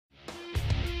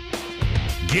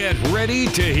Get ready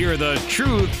to hear the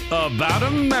truth about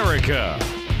America.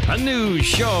 A news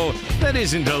show that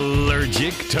isn't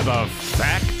allergic to the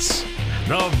facts.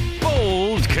 The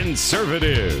Bold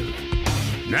Conservative.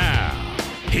 Now,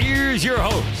 here's your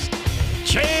host,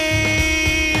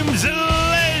 James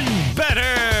Ledbetter.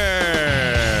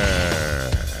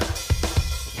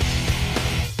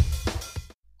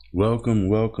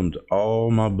 Welcome to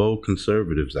all my bold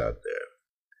conservatives out there.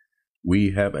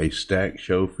 We have a stacked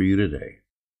show for you today.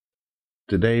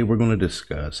 Today we're going to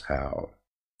discuss how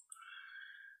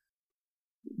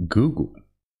Google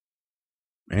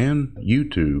and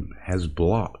YouTube has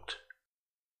blocked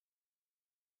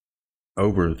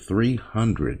over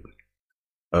 300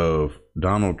 of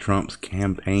Donald Trump's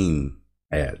campaign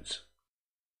ads.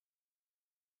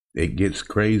 It gets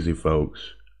crazy,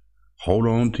 folks. Hold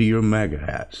on to your MAGA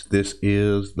hats. This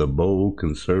is the Bold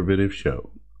Conservative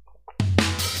Show.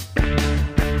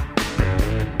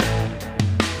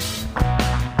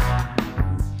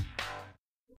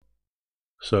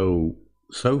 So,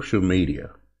 social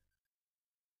media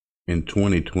in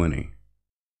 2020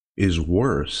 is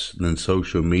worse than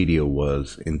social media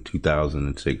was in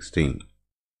 2016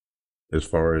 as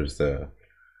far as the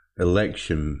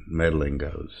election meddling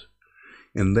goes.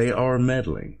 And they are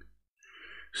meddling.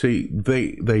 See,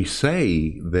 they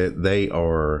say that they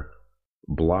are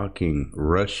blocking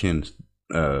Russian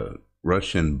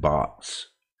bots.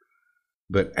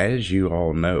 But as you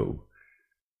all know,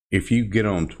 if you get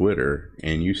on Twitter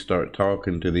and you start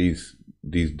talking to these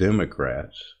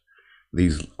Democrats,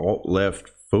 these alt-left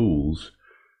fools,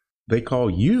 they call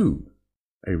you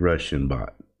a Russian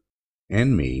bot,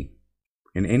 and me,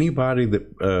 and anybody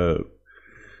that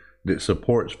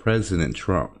supports President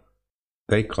Trump,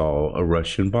 they call a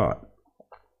Russian bot.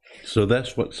 So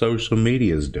that's what social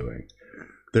media is doing.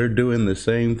 They're doing the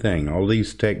same thing. All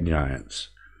these tech giants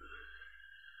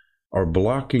are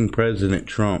blocking President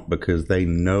Trump because they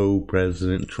know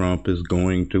President Trump is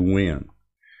going to win.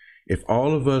 If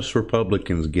all of us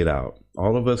Republicans get out,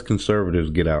 all of us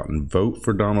conservatives get out and vote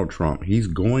for Donald Trump, he's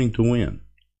going to win.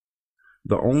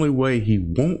 The only way he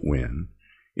won't win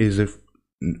is if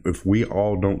we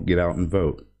all don't get out and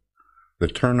vote. The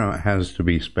turnout has to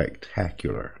be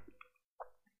spectacular.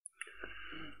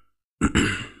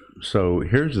 So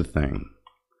here's the thing.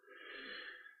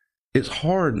 It's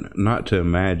hard not to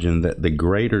imagine that the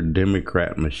greater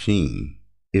Democrat machine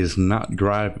is not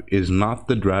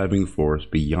the driving force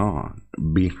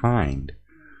behind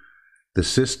the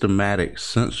systematic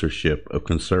censorship of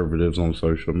conservatives on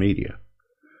social media.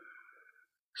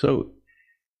 So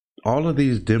all of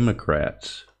these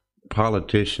Democrats,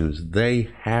 politicians, they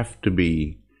have to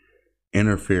be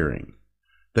interfering.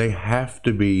 They have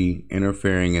to be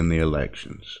interfering in the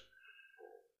elections.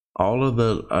 All of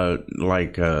the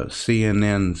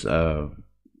CNN's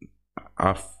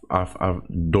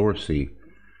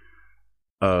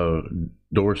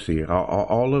Dorsey,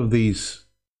 all of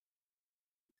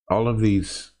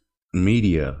these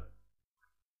media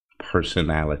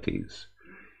personalities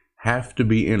have to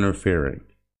be interfering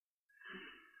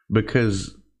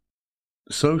because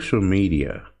social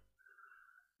media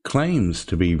claims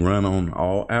to be run on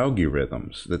all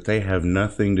algorithms, that they have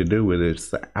nothing to do with it.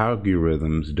 It's the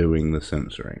algorithms doing the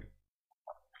censoring.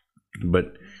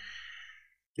 But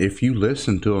if you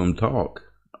listen to them talk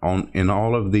in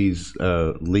all of these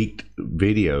leaked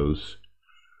videos,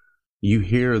 you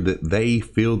hear that they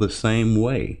feel the same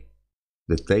way,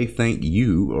 that they think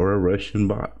you are a Russian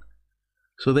bot.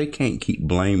 So they can't keep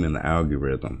blaming the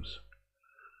algorithms.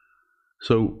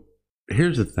 So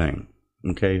here's the thing,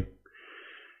 okay?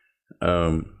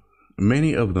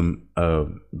 Many of them,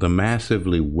 the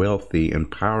massively wealthy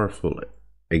and powerful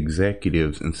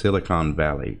executives in Silicon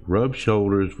Valley rub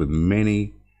shoulders with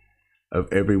many of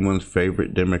everyone's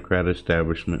favorite Democrat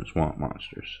establishment swamp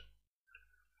monsters.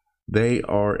 They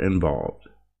are involved.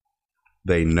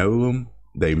 They know them.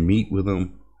 They meet with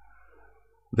them.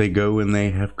 They go and they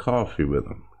have coffee with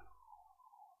them,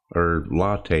 or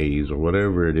lattes, or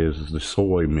whatever it is, the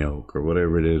soy milk, or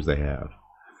whatever it is they have.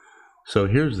 So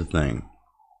here's the thing.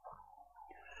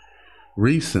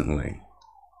 Recently,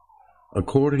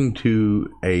 according to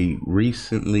a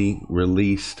recently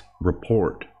released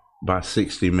report by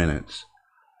 60 Minutes,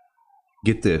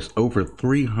 get this, over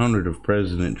 300 of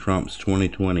President Trump's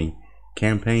 2020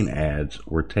 campaign ads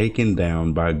were taken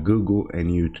down by Google and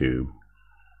YouTube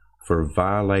for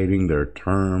violating their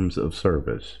terms of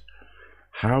service.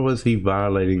 How is he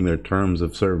violating their terms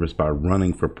of service by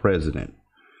running for president?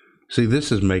 See,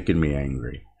 this is making me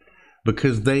angry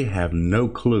because they have no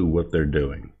clue what they're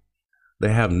doing.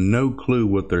 They have no clue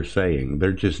what they're saying.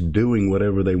 They're just doing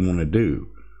whatever they want to do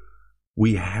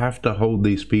We have to hold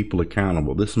these people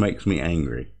accountable. This makes me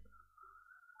angry.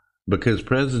 Because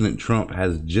President Trump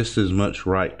has just as much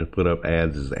right to put up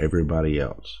ads as everybody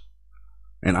else.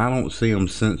 And I don't see him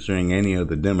censoring any of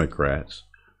the Democrats,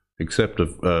 except,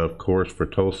 of course, for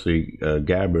Tulsi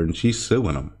Gabbard, and she's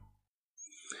suing them.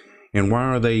 And why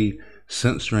are they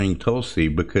censoring Tulsi?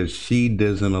 Because she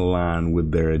doesn't align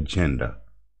with their agenda.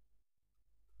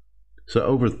 So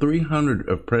over 300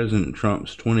 of President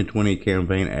Trump's 2020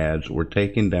 campaign ads were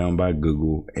taken down by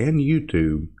Google and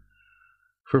YouTube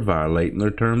for violating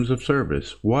their terms of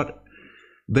service.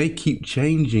 They keep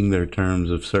changing their terms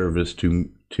of service to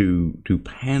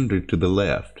pander to the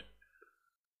left.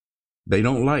 They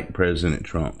don't like President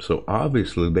Trump, so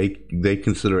obviously they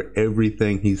consider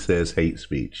everything he says hate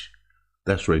speech.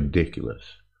 That's ridiculous.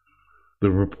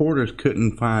 The reporters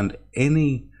couldn't find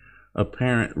any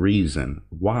apparent reason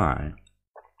why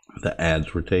the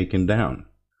ads were taken down.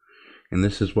 And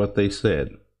this is what they said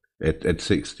at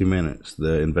 60 Minutes,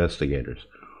 the investigators.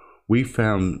 We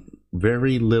found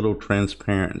very little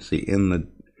transparency in the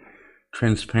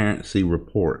transparency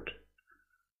report,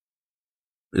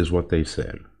 is what they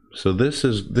said. So this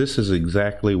is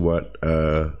exactly what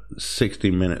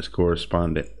 60 Minutes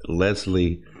correspondent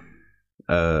Leslie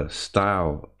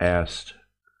Style asked.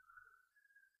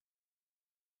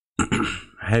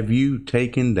 Have you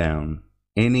taken down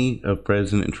any of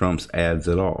President Trump's ads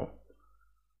at all?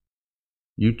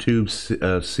 YouTube's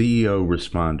CEO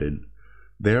responded,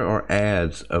 there are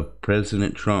ads of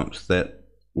President Trump's that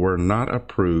were not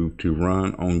approved to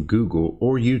run on Google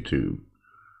or YouTube.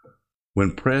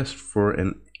 When pressed for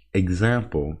an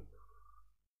example,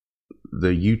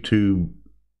 the YouTube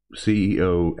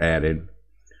CEO added,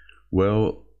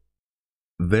 well,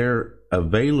 they're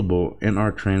available in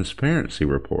our transparency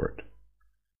report.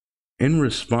 In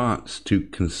response to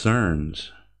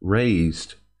concerns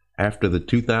raised after the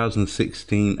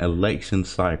 2016 election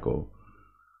cycle,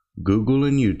 Google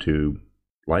and YouTube,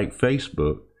 like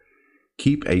Facebook,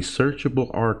 keep a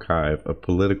searchable archive of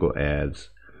political ads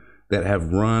that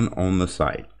have run on the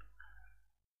site.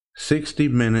 60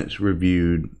 Minutes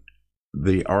reviewed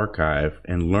the archive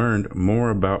and learned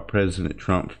more about President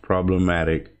Trump's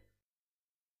problematic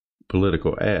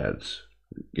political ads,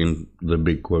 in the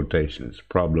big quotations,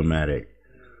 problematic.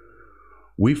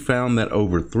 We found that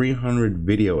over 300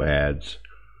 video ads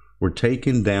were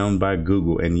taken down by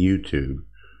Google and YouTube,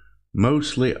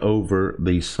 mostly over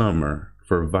the summer,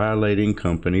 for violating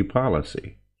company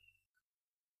policy.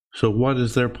 So what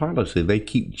is their policy? They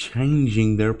keep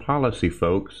changing their policy,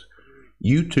 folks.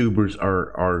 YouTubers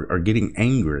are getting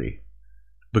angry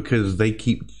because they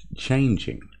keep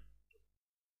changing.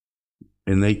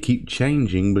 And they keep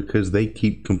changing because they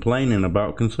keep complaining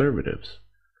about conservatives.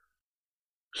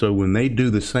 So when they do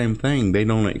the same thing, they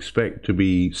don't expect to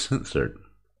be censored.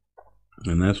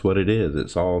 And that's what it is.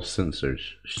 It's all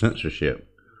censorship.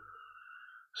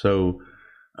 So,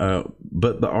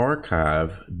 but the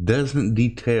archive doesn't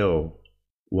detail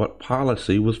what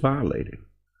policy was violated.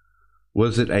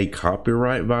 Was it a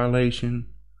copyright violation,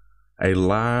 a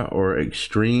lie or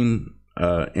extreme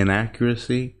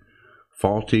inaccuracy,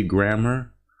 faulty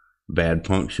grammar, bad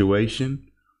punctuation?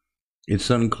 It's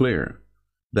unclear.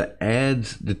 The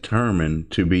ads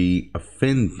determined to be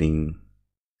offending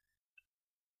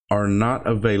are not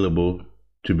available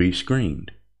to be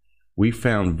screened. We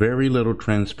found very little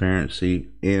transparency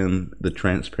in the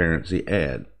transparency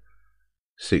ad,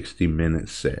 60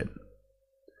 Minutes said.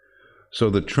 So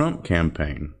the Trump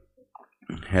campaign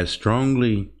has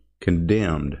strongly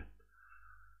condemned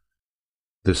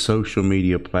the social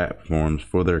media platforms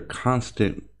for their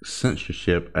constant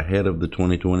censorship ahead of the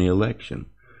 2020 election.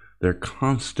 Their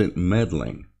constant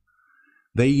meddling.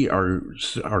 They are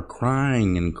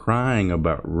crying and crying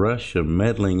about Russia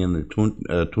meddling in the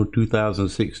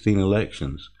 2016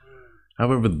 elections.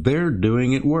 However, they're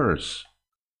doing it worse.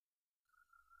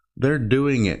 They're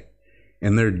doing it,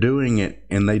 and they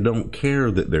don't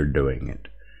care that they're doing it,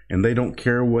 and they don't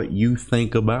care what you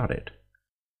think about it.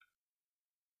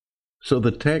 So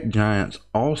the tech giants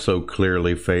also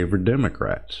clearly favor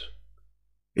Democrats.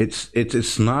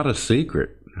 It's not a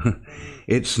secret.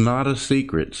 It's not a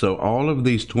secret. So all of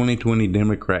these 2020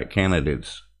 Democrat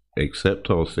candidates, except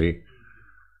Tulsi,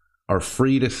 are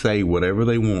free to say whatever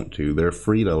they want to. They're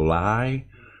free to lie.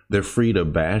 They're free to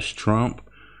bash Trump.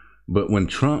 But when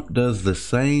Trump does the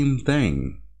same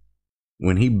thing,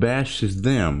 when he bashes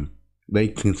them, they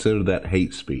consider that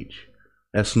hate speech.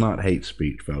 That's not hate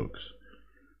speech, folks.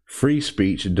 Free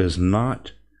speech does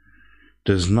not,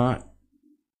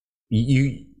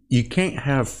 you can't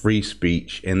have free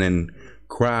speech and then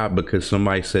cry because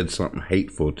somebody said something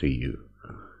hateful to you.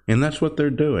 And that's what they're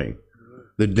doing.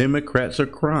 The Democrats are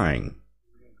crying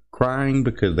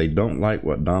because they don't like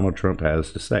what Donald Trump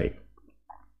has to say.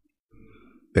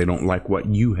 They don't like what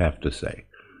you have to say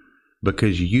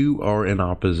because you are in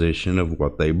opposition of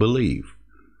what they believe.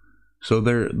 So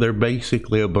they're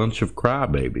basically a bunch of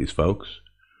crybabies, folks.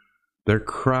 They're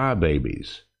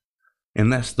crybabies.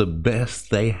 And that's the best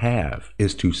they have,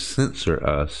 is to censor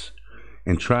us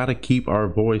and try to keep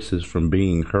our voices from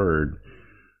being heard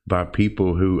by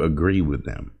people who agree with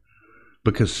them.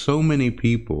 Because so many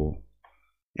people,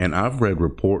 and I've read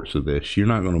reports of this, you're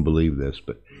not going to believe this,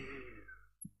 but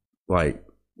like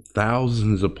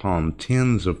thousands upon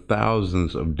tens of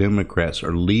thousands of Democrats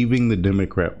are leaving the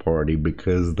Democrat Party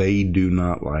because they do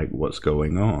not like what's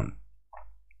going on.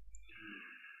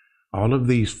 All of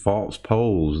these false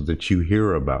polls that you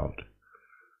hear about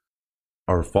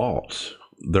are false.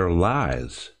 They're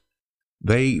lies.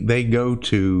 They go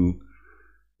to,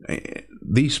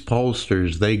 these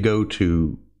pollsters, they go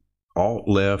to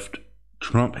alt-left,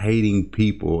 Trump-hating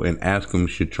people and ask them,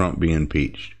 should Trump be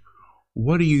impeached?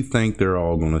 What do you think they're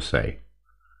all going to say?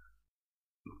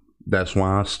 That's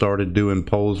why I started doing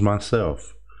polls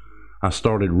myself. I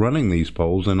started running these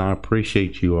polls, and I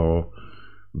appreciate you all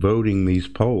voting these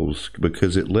polls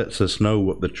because it lets us know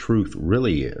what the truth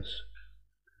really is.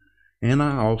 And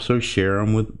I also share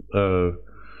them with,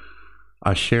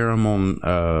 I share them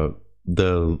on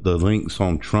the links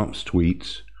on Trump's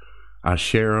tweets. I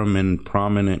share them in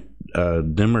prominent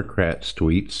Democrats'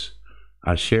 tweets.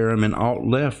 I share them in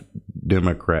alt-left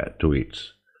Democrat tweets,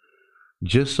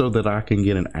 just so that I can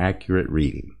get an accurate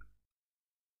reading,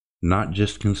 not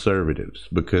just conservatives,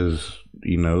 because,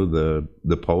 you know,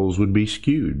 the polls would be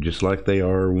skewed, just like they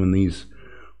are when these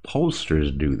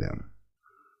pollsters do them.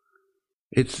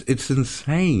 It's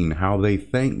insane how they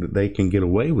think that they can get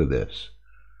away with this.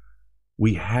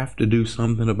 We have to do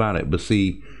something about it. But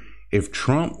see, if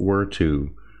Trump were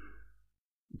to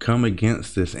come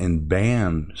against this and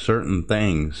ban certain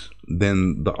things,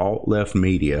 then the alt-left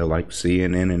media like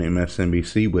CNN and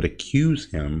MSNBC would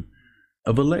accuse him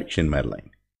of election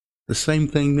meddling. The same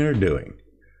thing they're doing.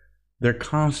 They're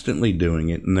constantly doing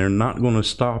it, and they're not going to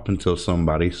stop until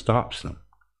somebody stops them.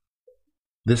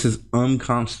 This is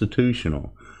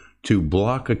unconstitutional, to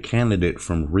block a candidate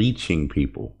from reaching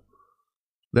people.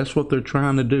 That's what they're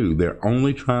trying to do. They're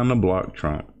only trying to block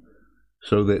Trump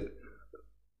so that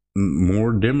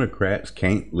more Democrats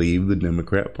can't leave the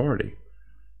Democrat Party.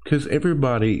 Because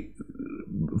everybody,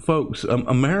 folks,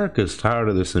 America's tired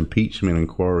of this impeachment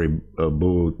inquiry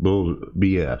bull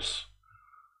BS.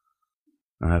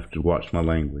 I have to watch my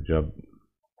language.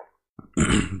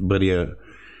 But yeah,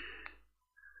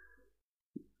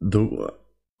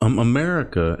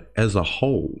 America as a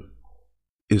whole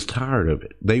is tired of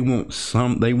it. They want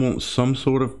some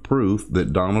sort of proof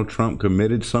that Donald Trump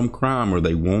committed some crime, or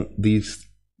they want these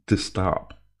to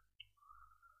stop.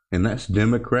 And that's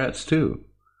Democrats too.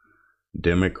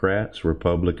 Democrats,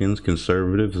 Republicans,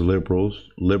 conservatives, liberals,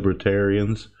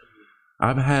 libertarians.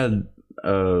 I've had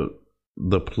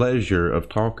the pleasure of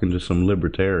talking to some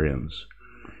libertarians,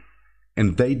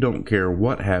 and they don't care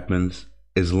what happens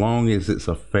as long as it's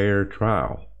a fair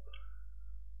trial.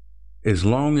 As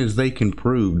long as they can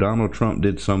prove Donald Trump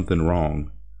did something wrong,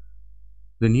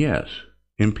 then yes,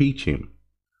 impeach him.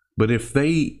 But if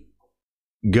they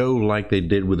go like they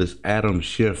did with this Adam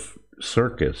Schiff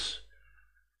circus,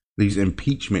 these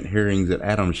impeachment hearings that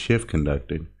Adam Schiff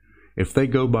conducted, if they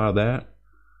go by that,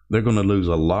 they're going to lose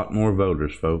a lot more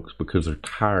voters, folks, because they're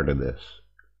tired of this.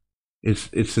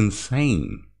 It's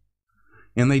insane.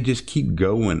 And they just keep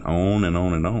going on and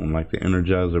on and on like the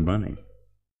Energizer Bunny.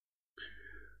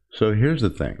 So here's the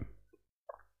thing.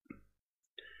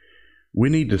 We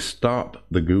need to stop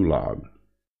the gulag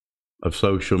of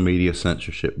social media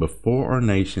censorship before our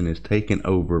nation is taken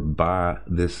over by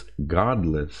this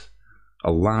godless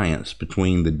alliance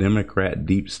between the Democrat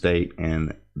deep state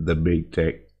and the big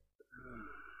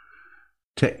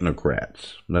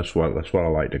technocrats. That's what I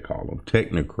like to call them,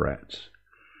 technocrats.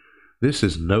 This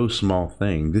is no small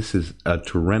thing. This is a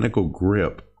tyrannical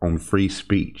grip on free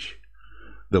speech,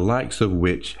 the likes of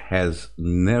which has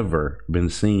never been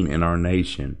seen in our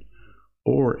nation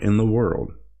or in the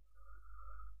world.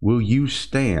 Will you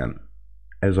stand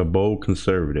as a bold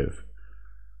conservative?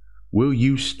 Will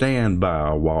you stand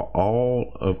by while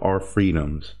all of our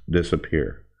freedoms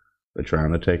disappear? They're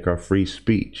trying to take our free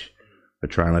speech. They're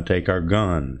trying to take our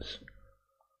guns.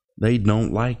 They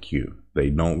don't like you. They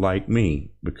don't like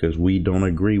me because we don't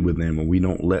agree with them and we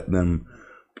don't let them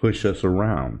push us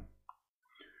around.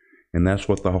 And that's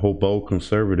what the whole bold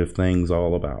conservative thing's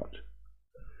all about.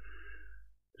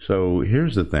 So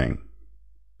here's the thing.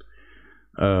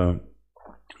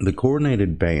 The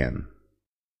coordinated ban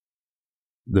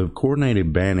The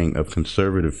coordinated banning of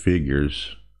conservative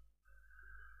figures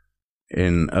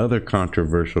and other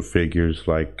controversial figures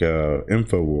like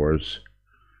InfoWars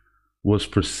was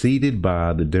preceded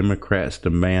by the Democrats'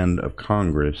 demand of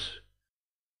Congress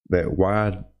that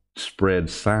widespread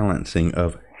silencing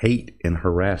of hate and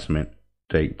harassment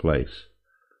take place.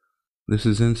 This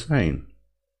is insane.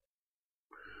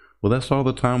 Well, that's all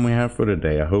the time we have for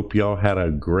today. I hope y'all had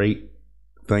a great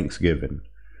Thanksgiving.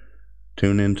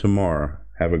 Tune in tomorrow.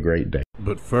 Have a great day.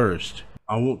 But first,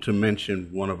 I want to mention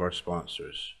one of our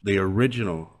sponsors. The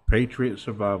original Patriot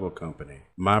Survival Company,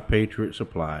 My Patriot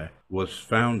Supply, was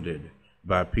founded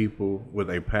by people with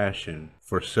a passion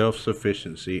for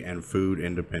self-sufficiency and food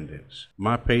independence.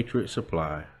 My Patriot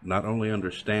Supply not only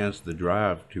understands the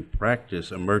drive to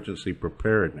practice emergency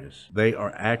preparedness, they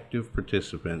are active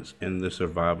participants in the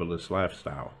survivalist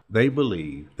lifestyle. They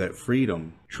believe that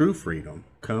freedom, true freedom,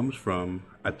 comes from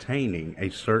attaining a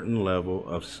certain level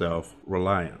of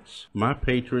self-reliance. My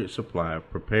Patriot Supply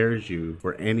prepares you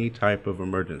for any type of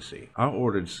emergency. I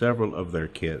ordered several of their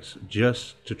kits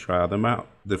just to try them out.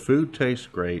 The food tastes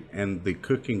great and the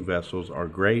cooking vessels are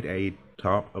grade A,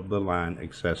 top-of-the-line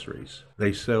accessories.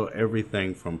 They sell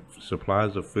everything from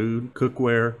supplies of food,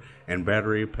 cookware, and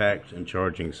battery packs and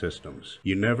charging systems.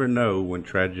 You never know when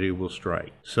tragedy will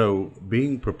strike. So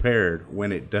being prepared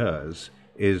when it does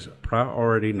is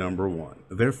priority number one.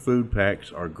 Their food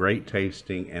packs are great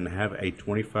tasting and have a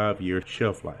 25-year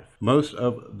shelf life. Most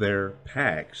of their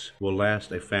packs will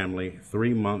last a family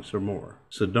 3 months or more.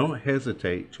 So don't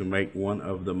hesitate to make one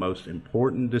of the most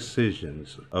important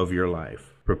decisions of your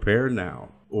life. Prepare now.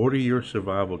 Order your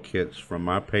survival kits from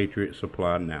My Patriot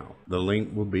Supply now. The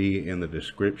link will be in the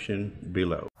description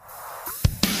below.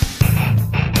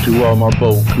 To all my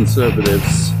bold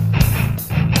conservatives.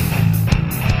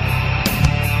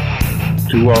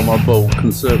 To all my bold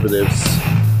conservatives.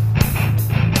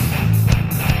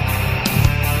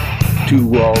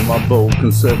 To all my bold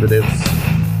conservatives.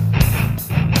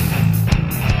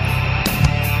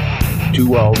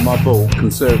 To all my bold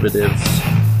conservatives.